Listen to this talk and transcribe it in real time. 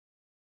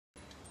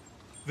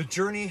The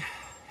journey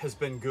has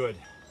been good.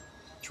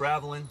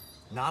 Traveling,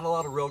 not a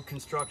lot of road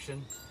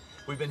construction.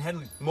 We've been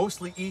heading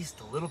mostly east,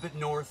 a little bit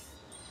north.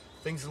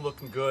 Things are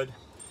looking good.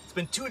 It's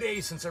been 2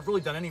 days since I've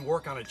really done any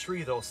work on a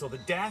tree though, so the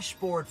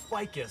dashboard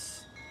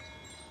ficus,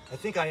 I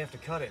think I have to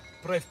cut it.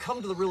 But I've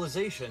come to the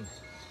realization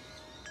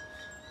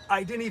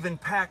I didn't even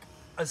pack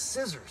a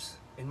scissors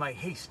in my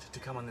haste to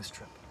come on this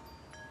trip.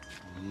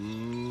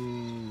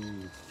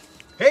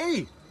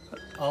 Hey!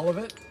 All of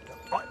it?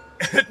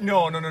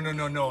 No.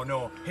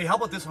 Hey, how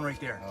about this one right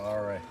there?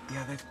 All right.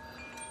 Yeah, that,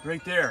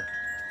 right there.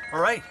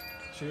 All right.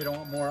 So you don't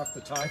want more off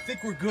the top? I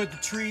think we're good. The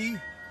tree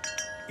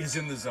is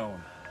in the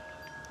zone.